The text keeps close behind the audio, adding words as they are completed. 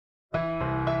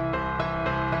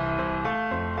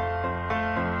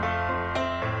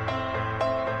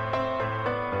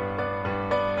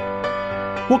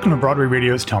Welcome to Broadway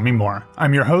Radio's Tell Me More.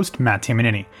 I'm your host, Matt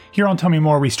Tamanini. Here on Tell Me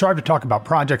More, we strive to talk about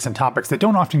projects and topics that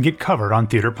don't often get covered on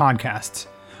theater podcasts.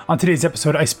 On today's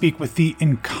episode, I speak with the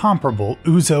incomparable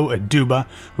Uzo Aduba,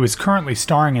 who is currently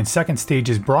starring in Second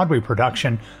Stage's Broadway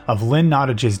production of Lynn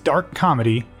Nottage's dark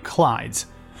comedy, Clyde.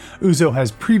 Uzo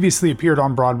has previously appeared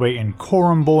on Broadway in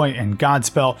Coram Boy and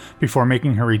Godspell before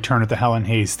making her return at the Helen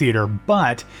Hayes Theater,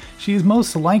 but she is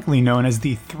most likely known as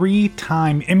the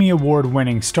three-time Emmy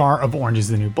Award-winning star of Orange is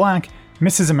the New Black,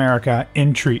 Mrs. America,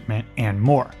 In Treatment, and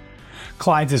more.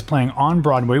 Clyde is playing on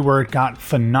Broadway, where it got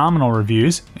phenomenal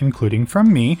reviews, including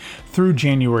from me, through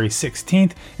January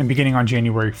 16th, and beginning on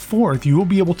January 4th, you will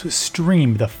be able to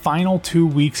stream the final 2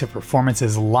 weeks of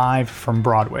performances live from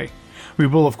Broadway. We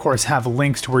will, of course, have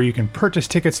links to where you can purchase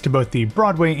tickets to both the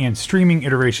Broadway and streaming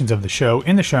iterations of the show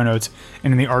in the show notes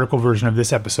and in the article version of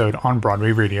this episode on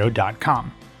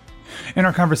BroadwayRadio.com. In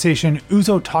our conversation,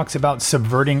 Uzo talks about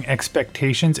subverting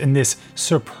expectations in this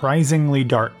surprisingly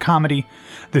dark comedy,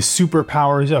 the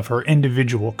superpowers of her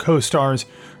individual co-stars,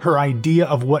 her idea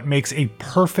of what makes a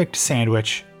perfect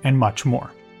sandwich, and much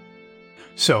more.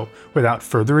 So, without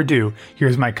further ado,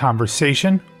 here's my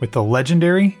conversation with the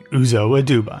legendary Uzo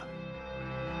Aduba.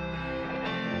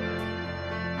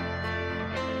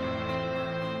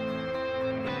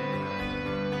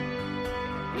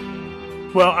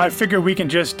 Well, I figure we can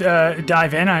just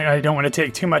dive in. I don't want to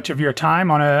take too much of your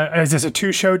time is this a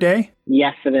 2-show day?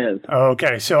 Yes, it is.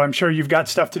 Okay, so I'm sure you've got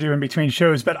stuff to do in between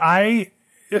shows, but I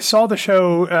saw the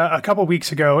show a couple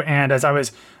weeks ago, and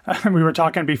as we were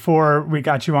talking before we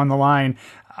got you on the line,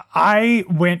 I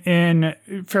went in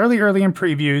fairly early in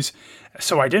previews,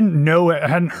 so I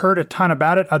hadn't heard a ton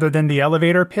about it other than the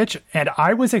elevator pitch, and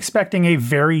I was expecting a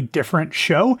very different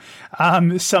show,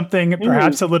 something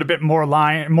perhaps a little bit more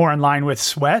in line with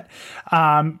Sweat,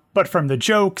 but from the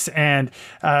jokes and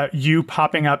you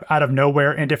popping up out of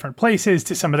nowhere in different places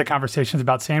to some of the conversations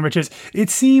about sandwiches, it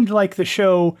seemed like the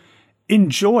show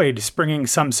enjoyed springing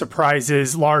some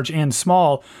surprises, large and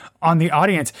small, on the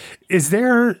audience. Is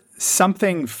there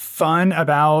something fun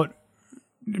about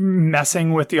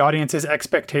messing with the audience's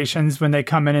expectations when they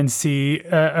come in and see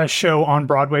a show on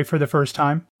Broadway for the first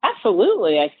time?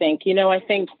 Absolutely. I think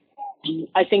the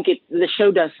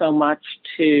show does so much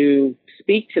to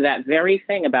speak to that very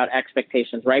thing about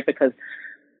expectations, right? Because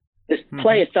this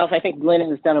play itself, I think Lynn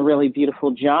has done a really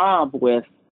beautiful job with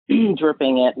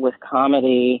dripping it with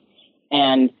comedy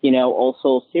and,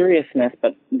 also seriousness,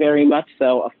 but very much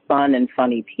so a fun and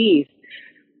funny piece.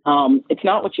 It's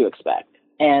not what you expect.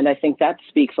 And I think that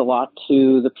speaks a lot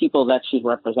to the people that she's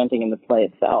representing in the play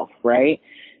itself, right?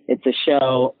 It's a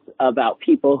show about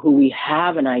people who we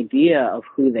have an idea of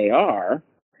who they are,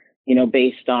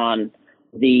 based on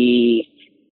the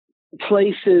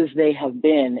places they have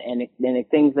been and the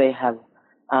things they have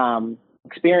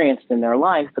experienced in their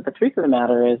life. But the truth of the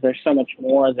matter is there's so much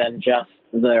more than just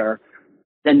their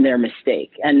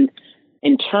mistake. And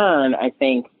in turn, I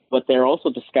think what they're also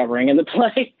discovering in the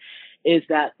play is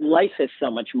that life is so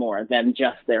much more than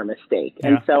just their mistake. Yeah.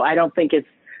 And so I don't think it's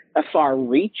a far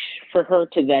reach for her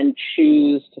to then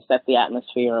choose to set the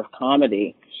atmosphere of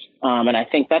comedy. And I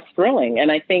think that's thrilling.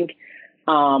 And I think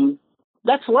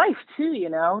that's life too,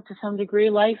 to some degree.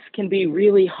 Life can be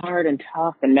really hard and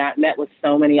tough and met with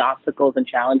so many obstacles and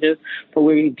challenges, but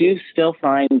we do still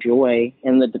find joy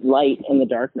in the light in the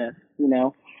darkness,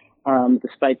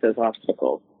 despite those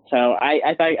obstacles. So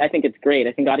I think it's great.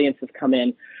 I think audiences come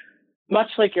in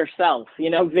much like yourself,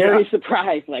 very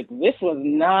surprised. Like, this was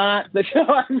not the show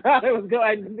I thought it was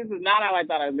going. This is not how I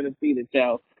thought I was going to see the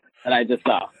show that I just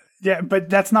saw. Yeah, but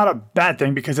that's not a bad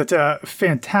thing because it's a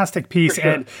fantastic piece.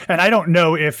 Sure. And I don't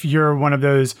know if you're one of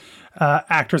those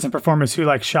actors and performers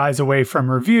who shies away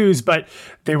from reviews, but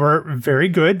they were very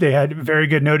good. They had very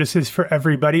good notices for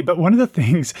everybody. But one of the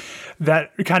things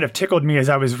that kind of tickled me as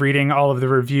I was reading all of the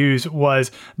reviews was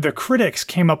the critics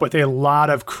came up with a lot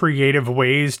of creative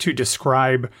ways to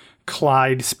describe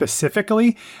Clyde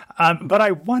specifically. But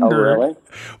I wonder, really?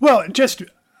 Well, just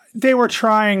they were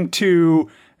trying to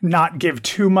not give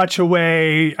too much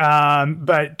away,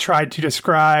 but tried to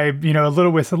describe,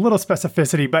 with a little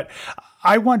specificity. But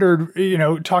I wondered,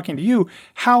 talking to you,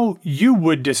 how you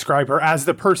would describe her as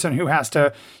the person who has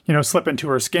to, slip into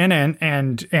her skin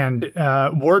and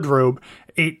wardrobe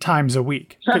 8 times a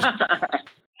week.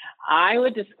 I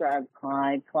would describe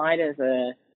Clyde. Clyde is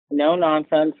a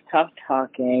no-nonsense,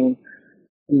 tough-talking,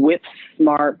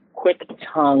 whip-smart,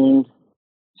 quick-tongued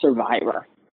survivor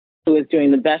who is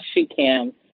doing the best she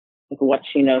can with what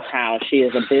she knows how. She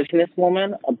is a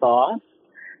businesswoman, a boss.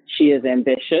 She is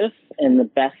ambitious in the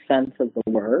best sense of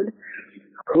the word,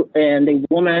 and a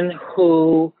woman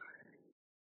who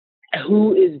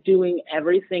who is doing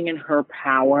everything in her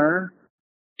power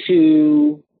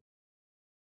to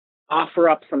offer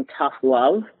up some tough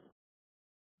love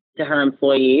to her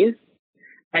employees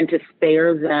and to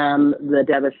spare them the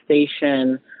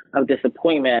devastation of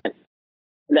disappointment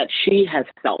that she has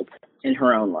felt in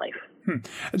her own life.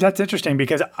 That's interesting,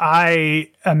 because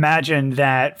I imagine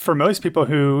that for most people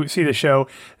who see the show,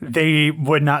 they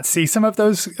would not see some of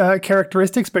those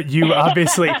characteristics, but you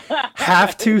obviously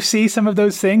have to see some of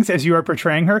those things as you are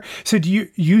portraying her. So do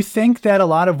you think that a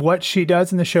lot of what she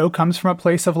does in the show comes from a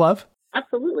place of love?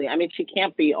 Absolutely. I mean, she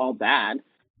can't be all bad.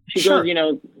 She Sure.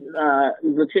 goes,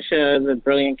 Letitia, the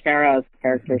brilliant Kara's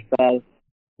character, says,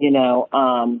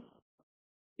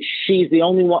 she's the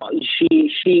only one.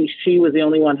 She was the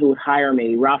only one who would hire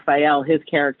me. Raphael, his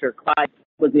character, Clyde,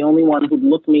 was the only one who'd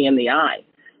look me in the eye.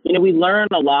 We learn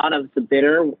a lot of the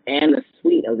bitter and the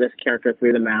sweet of this character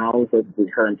through the mouths of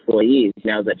her employees.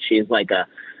 That she's like a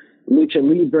lucha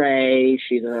libre.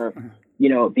 She's a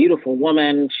beautiful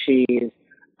woman.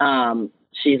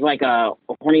 She's like a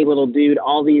horny little dude.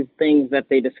 All these things that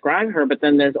they describe her. But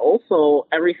then there's also,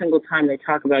 every single time they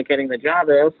talk about getting the job,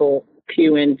 they also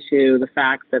cue into the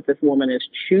fact that this woman is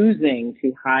choosing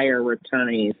to hire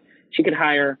returnees. She could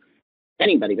hire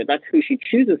anybody, but that's who she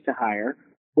chooses to hire.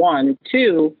 One.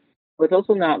 Two, what's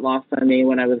also not lost on me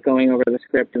when I was going over the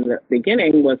script in the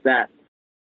beginning was that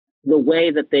the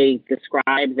way that they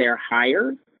describe their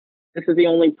hire, this is the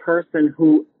only person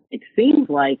who, it seems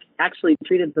like, actually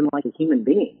treated them like a human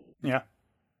being. Yeah.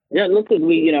 Yeah,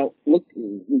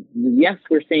 yes,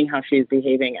 we're seeing how she's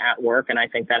behaving at work, and I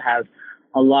think that has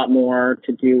a lot more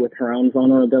to do with her own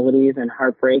vulnerabilities and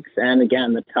heartbreaks and,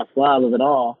 again, the tough love of it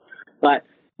all. But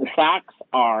the facts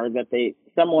are that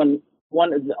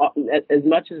as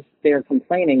much as they're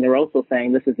complaining, they're also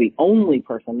saying this is the only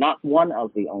person, not one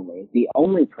of the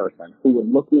only person who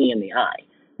would look me in the eye.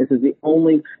 This is the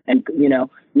only, and,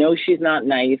 no, she's not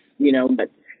nice,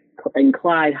 and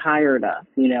Clyde hired us,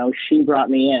 she brought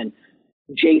me in.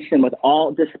 Jason,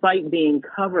 despite being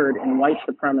covered in white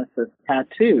supremacist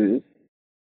tattoos,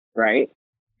 right?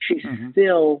 She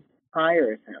still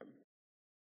hires him.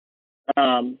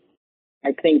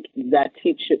 I think that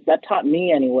taught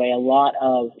me anyway a lot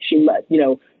of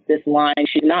this line.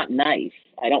 She's not nice.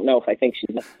 I don't know if I think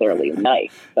she's necessarily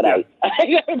nice, but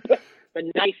but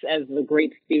nice, as the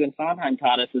great Stephen Sondheim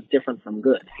taught us, is different from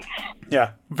good.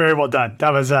 Yeah, very well done.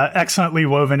 That was excellently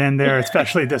woven in there,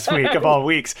 especially this week of all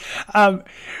weeks.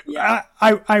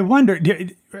 I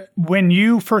wondered, when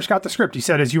you first got the script, you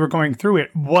said as you were going through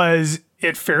it, was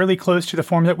it fairly close to the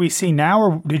form that we see now,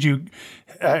 or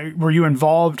were you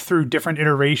involved through different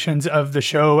iterations of the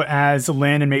show as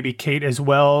Lynn and maybe Kate as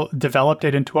well developed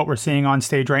it into what we're seeing on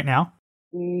stage right now?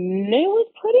 It was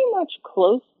pretty much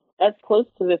as close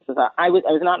to this as I was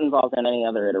not involved in any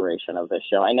other iteration of this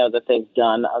show. I know that they've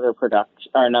done another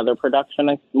production.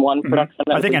 I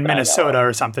think in Minnesota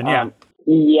or something. Yeah.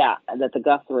 That's a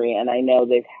Guthrie, and I know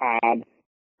they've had.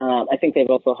 I think they've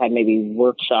also had maybe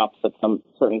workshops at some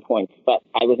certain points, but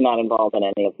I was not involved in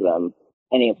any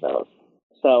of those.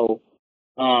 So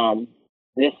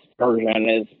this version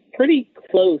is pretty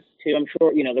close to. I'm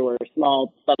sure there were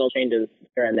small subtle changes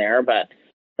here and there, but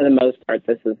for the most part,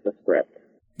 this is the script.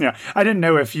 Yeah, I didn't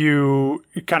know if you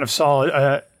kind of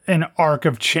saw an arc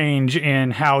of change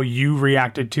in how you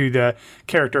reacted to the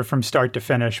character from start to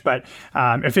finish. But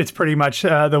if it's pretty much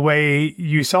the way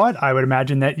you saw it, I would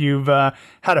imagine that you've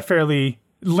had a fairly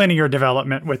linear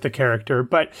development with the character.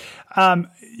 But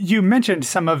you mentioned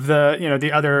some of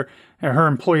the other her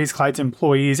employees, Clyde's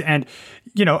employees, and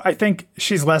I think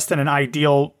she's less than an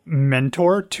ideal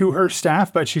mentor to her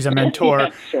staff, but she's a mentor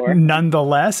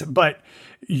nonetheless. But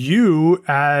you,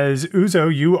 as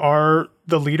Uzo, you are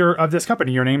the leader of this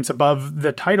company. Your name's above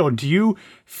the title. Do you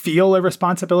feel a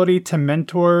responsibility to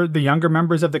mentor the younger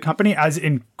members of the company, as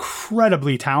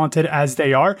incredibly talented as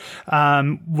they are,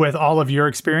 with all of your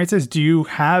experiences? Do you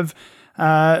have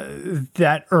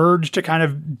that urge to kind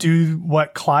of do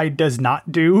what Clyde does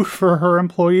not do for her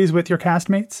employees with your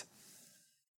castmates?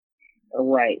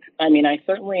 Right. I mean, I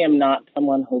certainly am not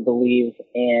someone who believes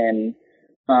in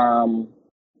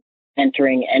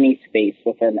entering any space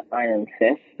with an iron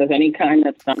fist of any kind.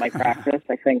 That's not my practice.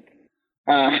 I think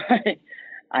I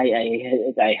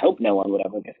hope no one would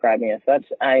ever describe me as such.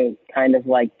 I kind of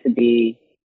like to be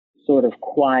sort of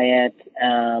quiet.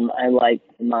 I like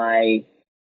my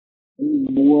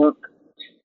work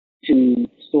to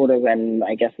sort of, and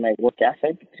I guess my work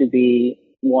ethic to be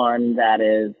one that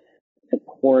is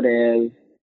supportive,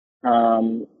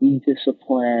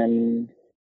 disciplined,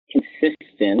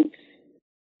 consistent,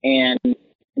 and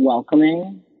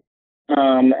welcoming.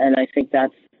 And I think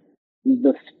that's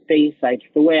the space,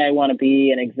 the way I want to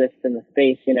be and exist in the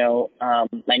space.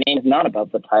 My name is not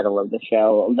above the title of the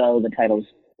show, although the title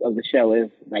of the show is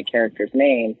my character's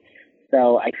name.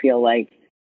 So I feel like,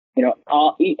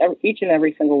 each and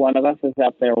every single one of us is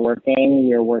out there working.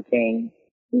 We're working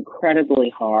incredibly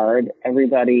hard.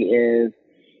 Everybody is,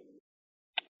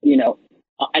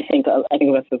 I think of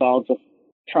us as all just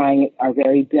trying our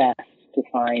very best to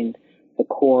find the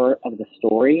core of the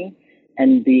story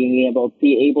and be able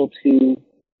to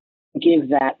give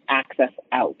that access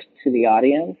out to the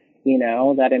audience,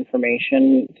 that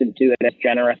information, to do it as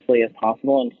generously as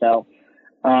possible. And so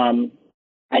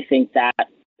I think that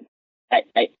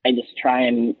I just try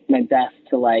my best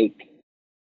to let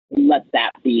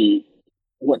that be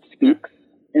what speaks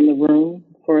in the room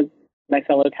for my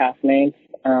fellow castmates.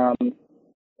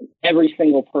 Every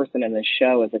single person in this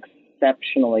show is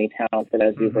exceptionally talented,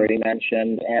 as you've already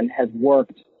mentioned, and has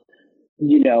worked,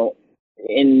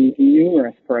 in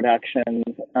numerous productions.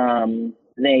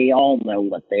 They all know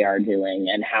what they are doing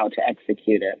and how to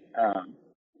execute it.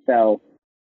 So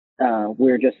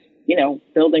we're just,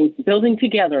 building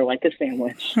together like a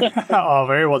sandwich. Oh,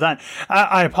 very well done.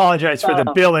 I apologize for the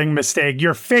billing mistake.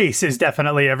 Your face is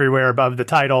definitely everywhere above the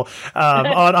title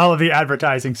on all of the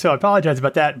advertising. So I apologize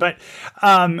about that. But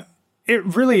it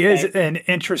really is an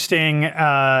interesting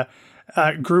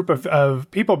group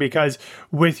of people, because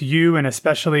with you and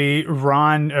especially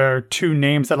Ron are two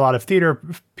names that a lot of theater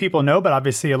people know, but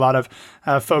obviously a lot of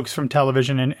folks from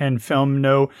television and film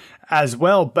know as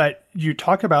well. But you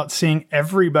talk about seeing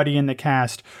everybody in the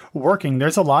cast working.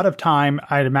 There's a lot of time,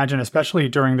 I'd imagine, especially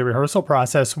during the rehearsal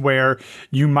process, where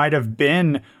you might have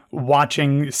been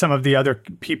watching some of the other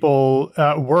people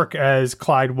work as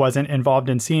Clyde wasn't involved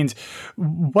in scenes.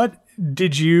 What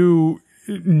did you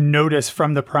notice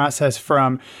from the process,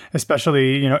 from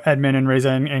especially, Edmund and Reza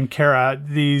and Kara,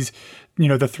 these,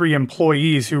 the three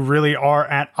employees who really are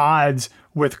at odds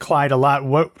with Clyde a lot?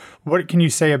 What can you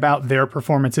say about their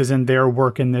performances and their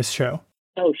work in this show?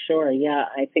 Oh, sure. Yeah.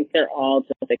 I think they're all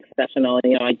just exceptional.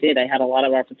 I had a lot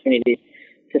of opportunities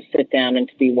to sit down and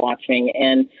to be watching,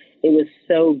 and it was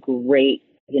so great.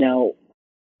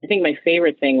 I think my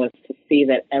favorite thing was to see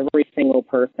that every single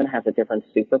person has a different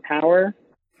superpower.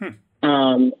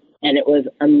 And it was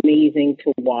amazing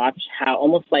to watch how,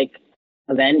 almost like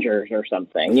Avengers or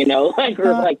something,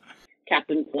 or like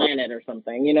Captain Planet or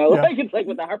something, it's like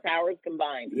with our powers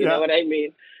combined, you know what I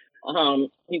mean?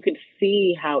 You could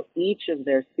see how each of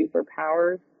their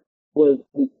superpowers was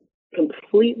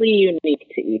completely unique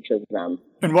to each of them.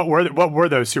 And what were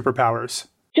those superpowers?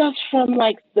 Just from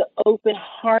the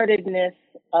open-heartedness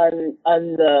on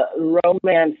the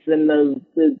romance and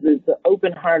the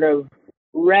open heart of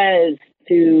Rez,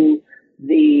 to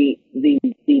the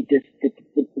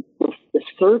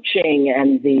searching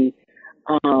and the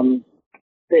I don't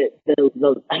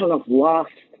know if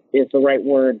lost is the right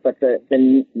word, but the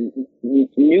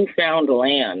newfound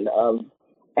land of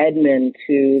Edmund,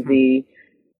 to the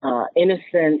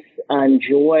innocence and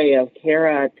joy of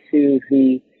Kara, to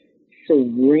the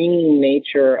serene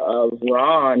nature of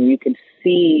Ron. You could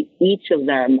see each of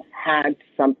them had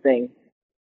something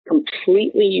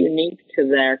completely unique to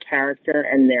their character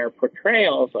and their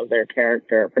portrayal of their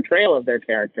characters,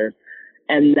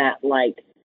 and that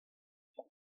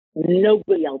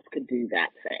nobody else could do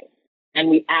that thing. And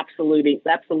we absolutely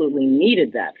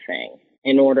needed that thing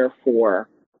in order for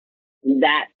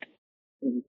that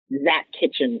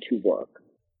kitchen to work.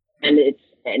 And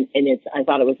I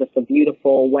thought it was just a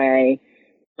beautiful way,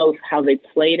 both how they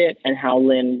played it and how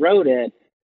Lynn wrote it,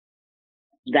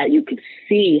 that you could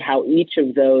see how each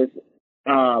of those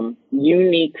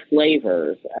unique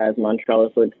flavors, as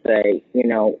Montrellis would say,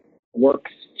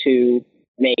 works to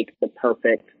make the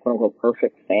perfect, quote unquote,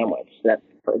 perfect sandwich. That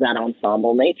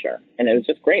ensemble nature. And it was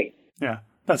just great. Yeah.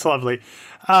 That's lovely.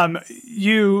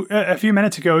 You, a few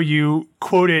minutes ago, you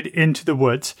quoted Into the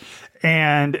Woods,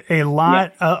 and a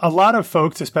lot of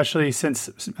folks, especially since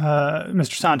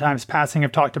Mr. Sondheim's passing,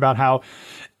 have talked about how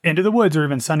Into the Woods, or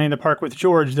even Sunday in the Park with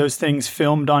George, those things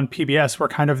filmed on PBS were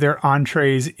kind of their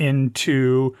entrees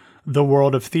into the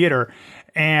world of theater.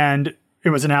 And it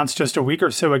was announced just a week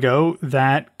or so ago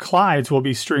that Clyde's will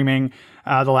be streaming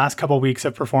the last couple of weeks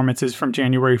of performances from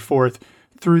January 4th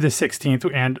through the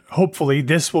 16th. And hopefully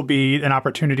this will be an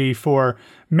opportunity for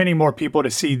many more people to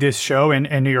see this show, and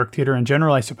New York theater in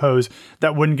general, I suppose,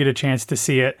 that wouldn't get a chance to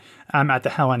see it at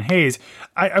the Helen Hayes.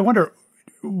 I wonder,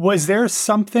 was there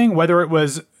something, whether it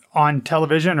was on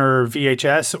television or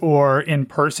VHS or in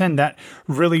person, that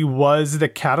really was the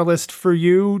catalyst for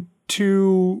you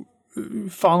to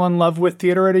fall in love with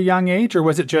theater at a young age? Or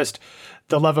was it just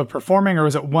the love of performing, or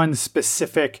was it one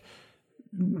specific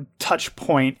touch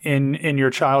point in your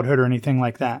childhood or anything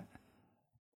like that?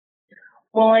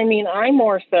 Well, I mean, I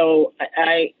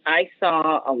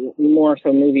saw more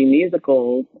so movie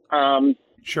musicals.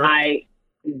 Sure. I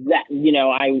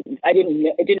didn't,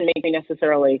 it didn't make me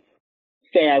necessarily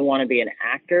say I want to be an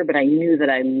actor, but I knew that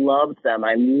I loved them.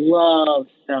 I loved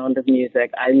Sound of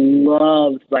Music. I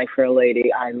loved My Fair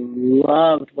Lady. I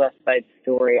loved West Side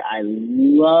Story. I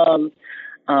loved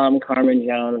Carmen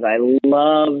Jones. I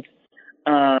loved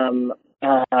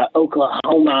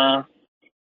Oklahoma.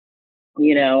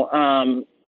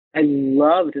 I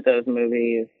loved those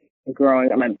movies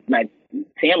growing up. My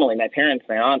family, my parents,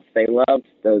 my aunts, they loved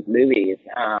those movies.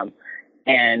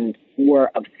 And we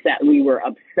were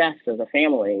obsessed as a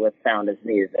family with Sound of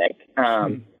Music,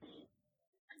 and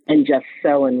just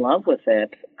so in love with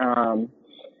it.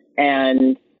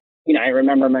 And, I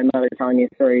remember my mother telling me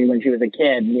a story when she was a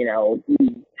kid,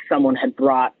 someone had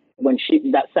brought,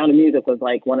 that Sound of Music was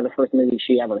like one of the first movies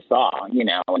she ever saw,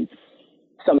 and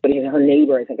somebody, her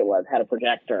neighbor, I think it was, had a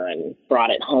projector and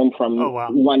brought it home from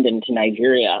London to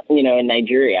Nigeria, in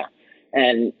Nigeria.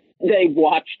 And they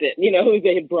watched it,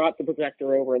 they had brought the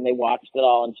projector over and they watched it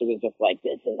all. And she was just like,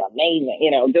 this is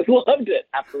amazing, just loved it.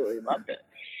 Absolutely loved it.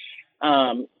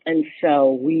 And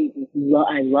so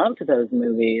I loved those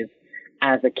movies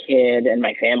as a kid, and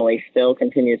my family still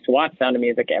continues to watch Sound of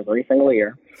Music every single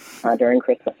year during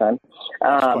Christmas time.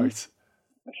 Of course.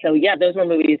 So yeah, those were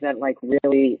movies that like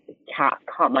really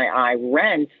caught my eye.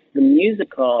 Rent, the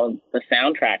musical, the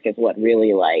soundtrack is what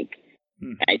really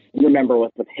I remember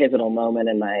was the pivotal moment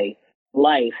in my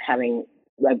life.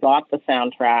 I bought the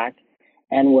soundtrack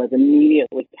and was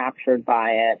immediately captured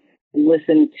by it,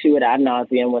 listened to it ad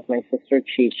nauseum with my sister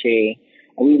Chi-Chi,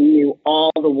 and we knew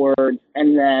all the words.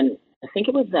 And then I think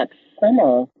it was that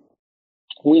summer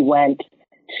we went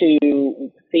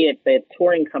to see it. The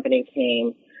touring company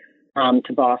came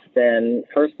to Boston,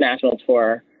 first national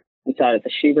tour. We saw it at the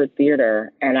Schubert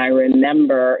Theater. And I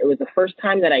remember it was the first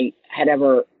time that I had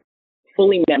ever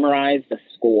fully memorized the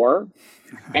score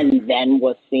and then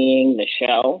was seeing the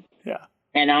show. Yeah.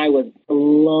 And I was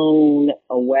blown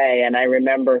away. And I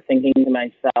remember thinking to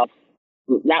myself,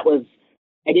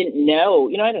 I didn't know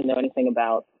anything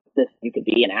about this. You could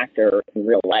be an actor in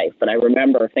real life. But I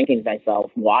remember thinking to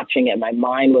myself, watching it, my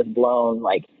mind was blown,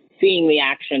 seeing the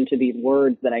action to these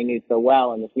words that I knew so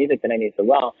well and this music that I knew so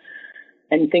well,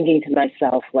 and thinking to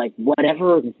myself,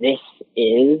 whatever this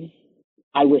is,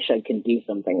 I wish I could do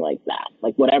something like that.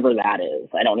 Whatever that is.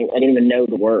 I didn't even know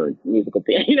the word musical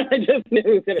theater. I just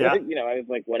knew that I was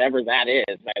like, whatever that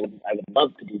is, I would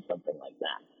love to do something like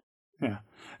that. Yeah.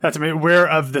 That's amazing. We're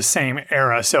of the same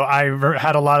era, so I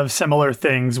had a lot of similar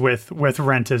things with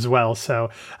Rent as well. So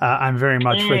I'm very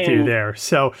much with you there.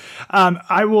 So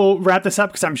I will wrap this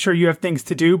up because I'm sure you have things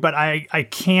to do, but I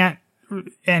can't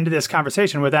end this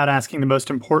conversation without asking the most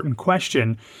important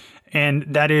question, and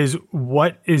that is,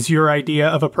 what is your idea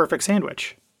of a perfect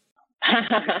sandwich?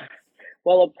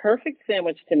 Well, a perfect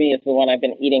sandwich to me is the one I've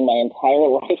been eating my entire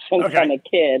life since I'm a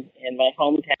kid in my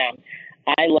hometown.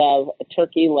 I love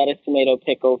turkey, lettuce, tomato,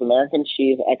 pickles, American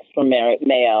cheese, extra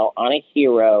mayo on a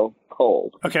hero,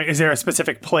 cold. Okay. Is there a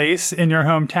specific place in your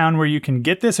hometown where you can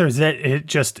get this, or is it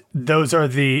just those are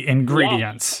the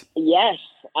ingredients? Yes.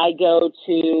 I go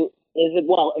to, in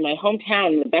my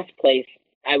hometown, the best place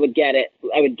I would get it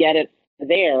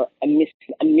there,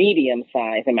 a medium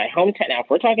size. In my hometown, now if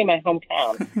we're talking my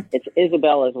hometown, it's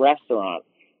Isabella's Restaurant.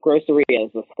 Groceria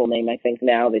is the full name, I think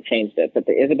now. They changed it. But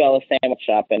the Isabella Sandwich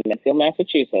Shop in Medfield,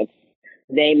 Massachusetts,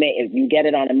 you get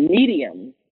it on a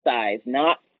medium size,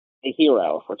 not a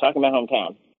hero. If we're talking about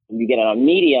hometown, you get it on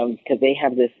medium because they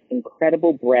have this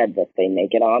incredible bread that they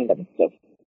make it on that is just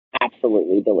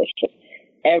absolutely delicious.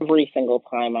 Every single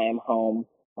time I am home,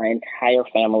 my entire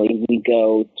family, we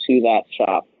go to that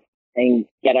shop and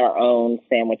get our own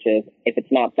sandwiches. If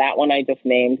it's not that one I just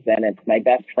named, then it's my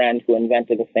best friend who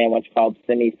invented a sandwich called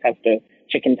Simi's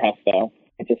Chicken Pesto,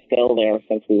 which is still there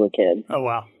since we were kids. Oh,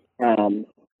 wow.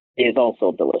 It is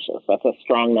also delicious. That's a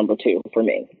strong number 2 for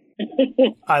me.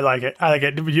 I like it.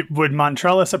 Would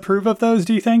Montrellis approve of those,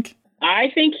 do you think? I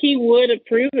think he would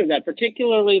approve of that,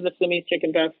 particularly the Simi's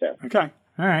Chicken Pesto. Okay.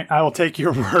 All right. I will take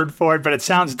your word for it, but it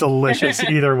sounds delicious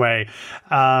either way.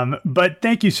 But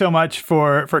thank you so much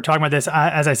for talking about this.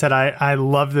 As I said, I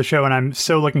love the show and I'm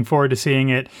so looking forward to seeing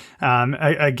it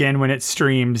again when it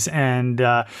streams. And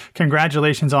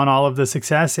congratulations on all of the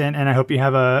success. And I hope you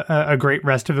have a great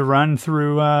rest of the run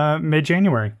through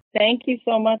mid-January. Thank you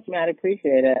so much, Matt. I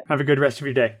appreciate it. Have a good rest of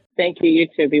your day. Thank you. You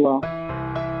too. Be well.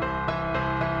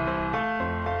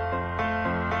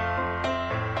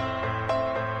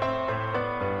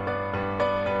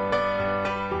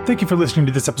 Thank you for listening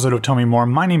to this episode of Tell Me More.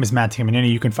 My name is Matt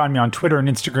Tamanini. You can find me on Twitter and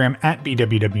Instagram at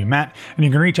BWWMatt, and you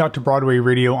can reach out to Broadway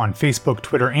Radio on Facebook,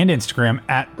 Twitter, and Instagram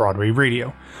at Broadway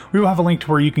Radio. We will have a link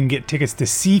to where you can get tickets to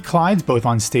see Clyde's both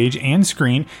on stage and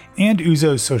screen, and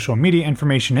Uzo's social media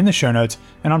information in the show notes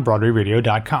and on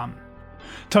BroadwayRadio.com.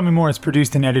 Tell Me More is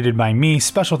produced and edited by me.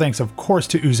 Special thanks, of course,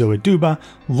 to Uzo Aduba,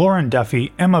 Lauren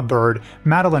Duffy, Emma Bird,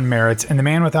 Madeline Merritz, and the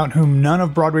man without whom none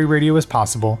of Broadway Radio is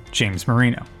possible, James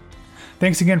Marino.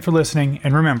 Thanks again for listening,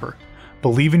 and remember,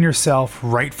 believe in yourself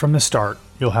right from the start.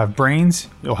 You'll have brains,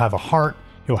 you'll have a heart,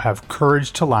 you'll have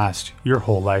courage to last your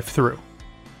whole life through.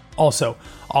 Also,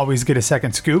 always get a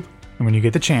second scoop, and when you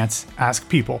get the chance, ask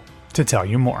people to tell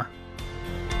you more.